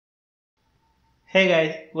Hey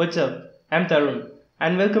guys, what's up? I'm Tharun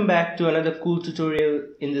and welcome back to another cool tutorial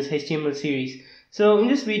in this HTML series. So in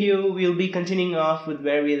this video we'll be continuing off with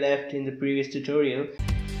where we left in the previous tutorial.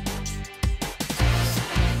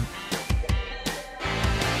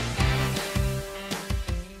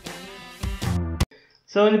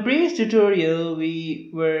 So in the previous tutorial we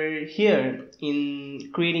were here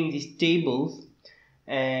in creating these tables,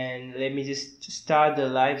 and let me just start the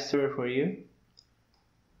live server for you.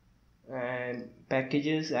 And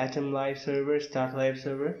packages, atom live server, start live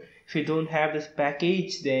server. If you don't have this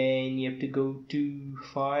package, then you have to go to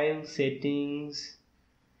file, settings,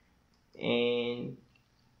 and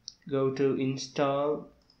go to install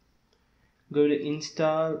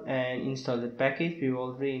and install the package. We've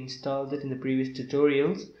already installed it in the previous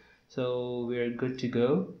tutorials, so we're good to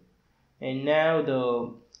go. And now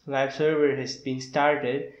the live server has been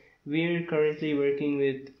started. We're currently working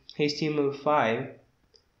with HTML5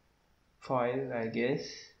 file, I guess.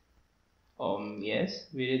 Yes,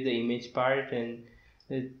 we did the image part and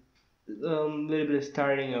a little bit of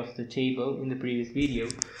starting of the table in the previous video.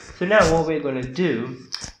 So now what we're going to do,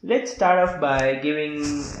 let's start off by giving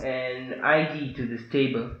an ID to this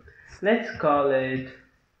table. Let's call it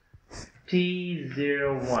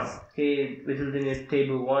T01. Okay, resulting in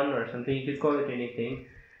table 1 or something. You could call it anything.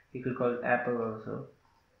 You could call it Apple also,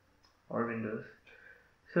 or Windows.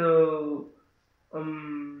 So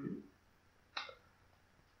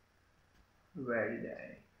where did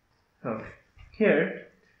I? Okay, here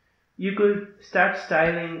you could start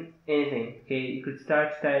styling anything. Okay, you could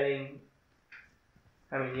start styling,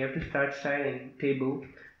 you have to start styling table,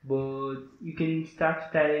 but you can start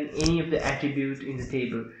styling any of the attributes in the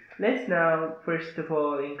table. Let's now first of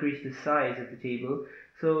all increase the size of the table.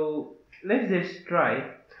 So let's just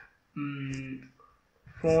try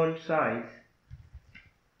font size,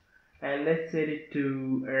 and let's set it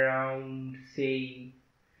to around, say,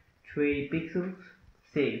 20 pixels.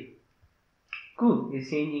 Save. Cool, it's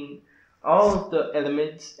changing all of the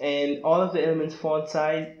elements, and all of the elements font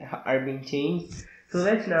size are being changed. So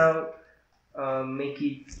let's now make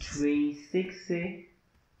it 26, say.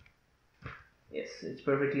 Yes, it's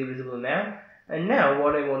perfectly visible now. And now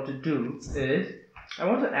what I want to do is I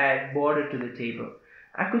want to add border to the table.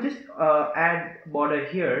 I could just add border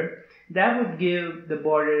here. That would give the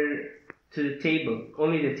border to the table,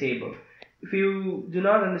 only the table. If you do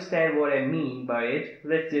not understand what I mean by it,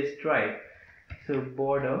 let's just try it. So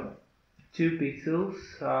border 2 pixels,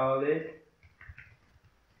 solid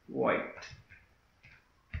white.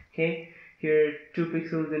 Okay, here 2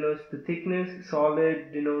 pixels denotes the thickness,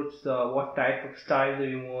 solid denotes what type of style do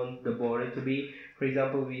you want the border to be. For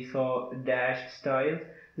example, we saw dashed style.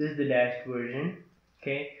 This is the dashed version.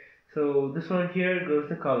 Okay, so this one here goes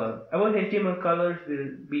the color. About HTML colors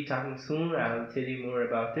we'll be talking soon. I'll tell you more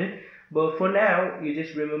about it. But for now, you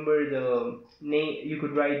just remember the name. You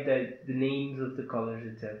could write the names of the colors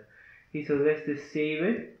itself. Okay, so let's just save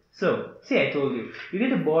it. So, see, I told you, you get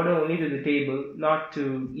the border only to the table, not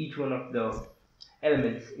to each one of the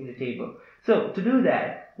elements in the table. So, to do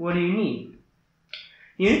that, what do you need?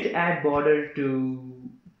 You need to add border to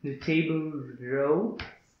the table row.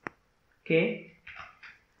 Okay,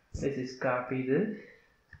 let's just copy this.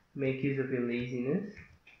 Make use of your laziness.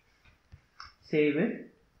 Save it.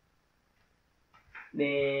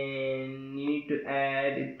 Then you need to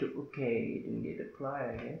add it to, okay, it didn't get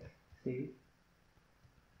applied, I guess. See?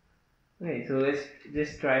 Okay, so let's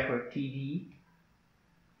just try for TD.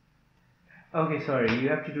 Okay, sorry, you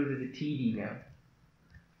have to do to the TD now.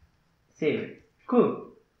 Save it.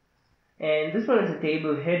 Cool. And this one is a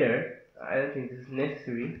table header. I don't think this is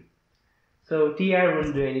necessary. So TR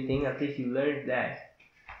won't do anything, at least you learned that.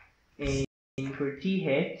 And for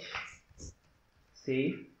TH,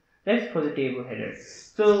 save. That's for the table header.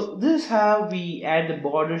 So this is how we add the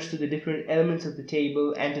borders to the different elements of the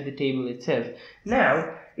table and to the table itself.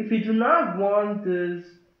 Now, if we do not want this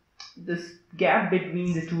gap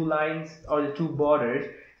between the two lines or the two borders,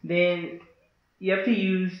 then you have to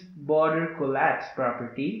use border collapse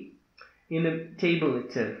property in the table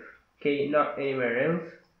itself. Okay, not anywhere else.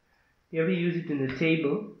 You have to use it in the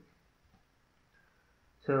table.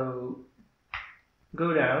 So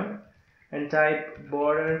go down and type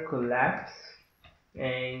border collapse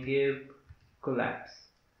and give collapse.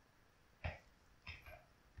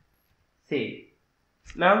 Save.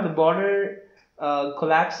 Now the border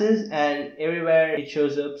collapses and everywhere it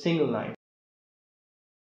shows up single line.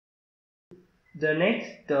 The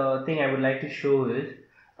next thing I would like to show is,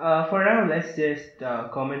 for now let's just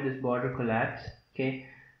comment this border collapse. Okay.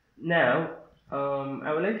 Now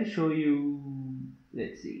I would like to show you,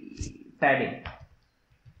 let's see, padding.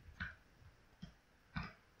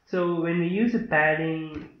 So when we use a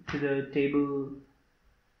padding to the table,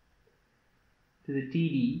 to the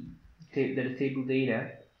TD, that is table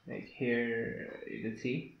data, like here you can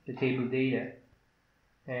see the table data,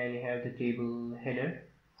 and you have the table header.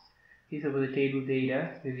 Okay, so for the table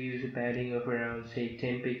data, we'll use a padding of around say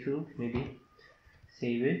 10 pixels, maybe.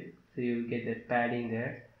 Save it, so you'll get that padding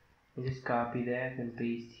there. And just copy that and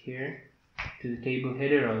paste here to the table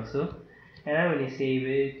header also. And now when you save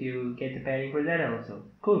it, you'll get the padding for that also.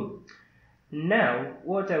 Cool. Now,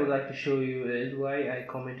 what I would like to show you is why I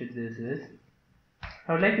commented this is,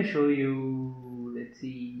 I would like to show you, let's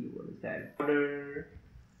see, what is that? Border.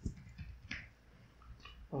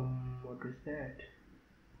 What is that?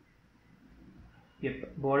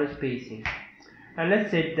 Yep, border spacing. And let's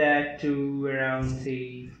set that to around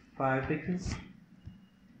say 5 pixels.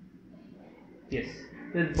 Yes.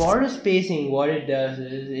 With border spacing, what it does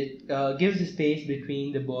is it gives the space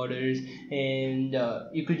between the borders, and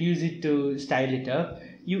you could use it to style it up.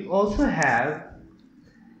 You also have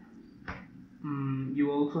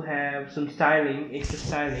some styling, extra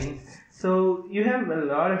styling. So you have a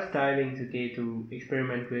lot of stylings, okay, to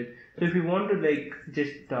experiment with. So if you want to like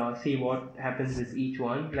just see what happens with each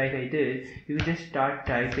one, like I did, you could just start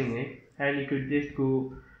typing it, and you could just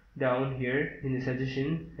go down here in the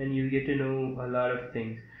suggestion, and you'll get to know a lot of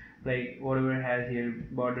things, like whatever has here,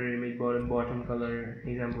 border image, bottom color,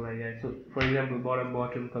 example like that. So for example,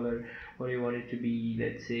 bottom color, what do you want it to be?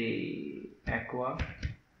 Let's say aqua.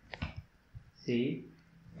 See,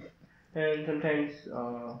 and sometimes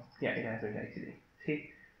yeah, it happens actually.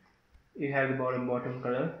 See, you have the bottom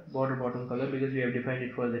color, border bottom color, because we have defined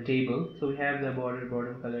it for the table. So we have the border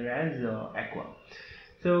bottom color as aqua.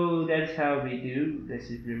 So that's how we do. Let's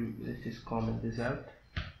just comment this out.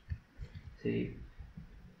 See,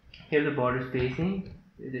 here's the border spacing.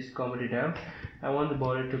 Just comment it out. I want the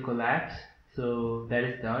border to collapse, so that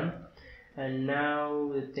is done. And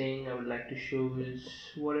now the thing I would like to show is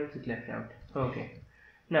what else is left out. Okay,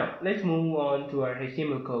 now let's move on to our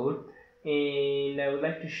HTML code, and I would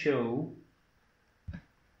like to show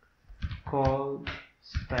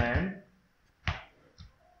Colspan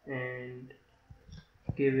and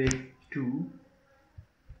give it to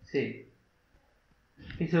save.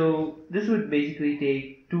 Okay, so this would basically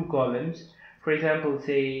take 2 columns. For example,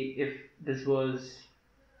 say if this was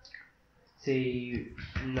say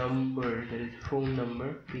number, that is phone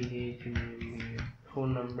number,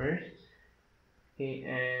 phone numbers, okay,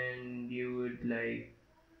 and you would like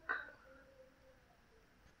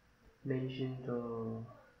mention the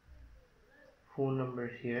phone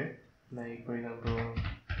numbers here, like for example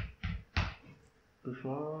this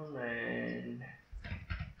one and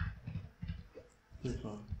this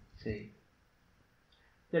one, say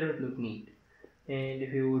that would look neat. And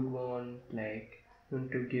if you would want like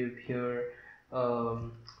to give here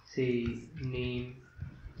say name,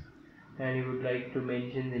 and you would like to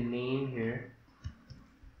mention the name here,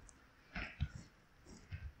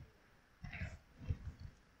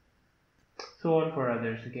 so on for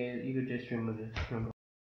others. Okay, you could just remove this,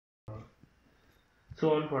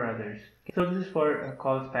 so on for others. Okay. So this is for a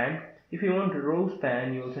Colspan. If you want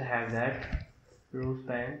Rowspan, you also have that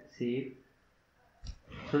Rowspan, save.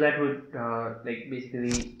 So that would like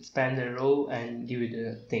basically span the row and give you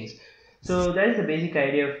the things. So that is the basic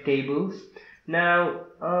idea of tables. Now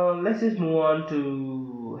let's just move on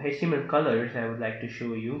to HTML colors. I would like to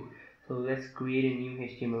show you. So let's create a new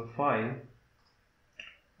HTML file,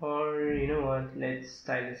 or you know what, let's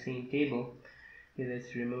style the same table. Okay,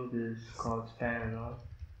 let's remove this Colspan and all.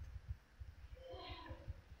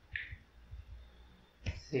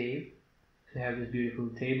 Save. So I have this beautiful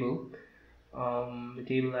table. The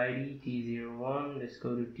table ID T01. Let's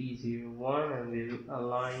go to T01 and we'll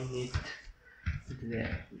align it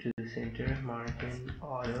to the center. Margin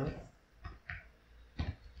order.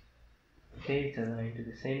 Okay, it's aligned to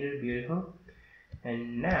the center. Beautiful.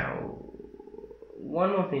 And now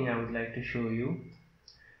one more thing I would like to show you,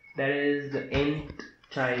 that is the nth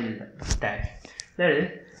child tag. That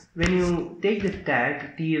is, when you take the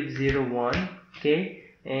tag T of 01, okay,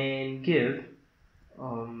 and give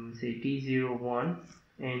say T01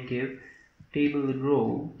 and give table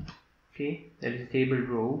row, okay, that is table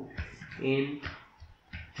row, int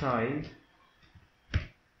child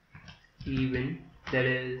even, that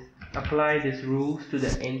is apply these rules to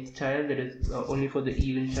the nth child, that is only for the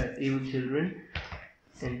even children,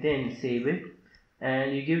 and then save it.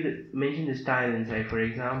 And you give mention the style inside. For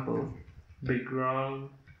example, background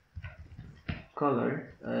color,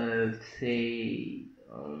 say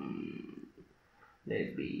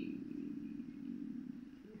let be,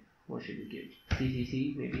 what should we give,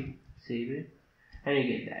 CCC maybe, save it, and you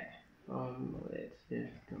get that. Let's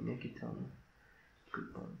just make it on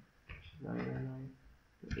coupon 999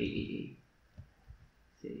 888,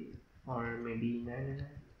 say, or maybe 999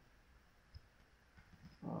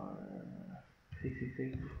 or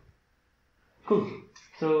 666. Cool.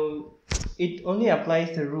 So it only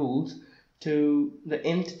applies the rules to the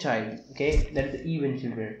nth child, okay, that is the even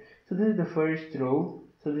children. So this is the first row,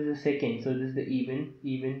 so this is the second, so this is the even.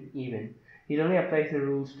 It only applies the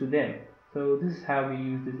rules to them. So this is how we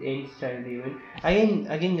use this nth child even.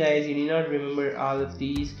 Again guys, you need not remember all of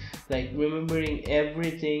these. Like, remembering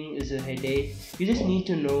everything is a headache. You just need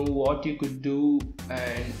to know what you could do,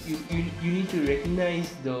 and you need to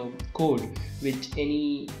recognize the code which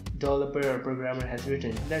any developer or programmer has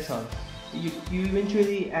written. That's all. You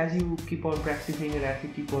eventually, as you keep on practicing and as you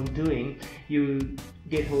keep on doing, you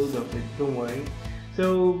get hold of it, don't worry.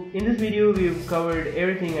 So in this video we've covered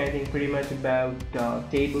everything, I think, pretty much about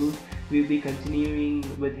tables. We'll be continuing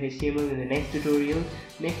with HTML in the next tutorial.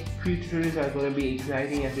 Next few tutorials are going to be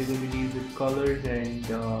exciting, as we're going to deal with colors and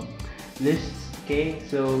lists. Okay,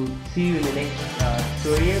 so see you in the next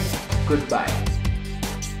tutorial. Goodbye.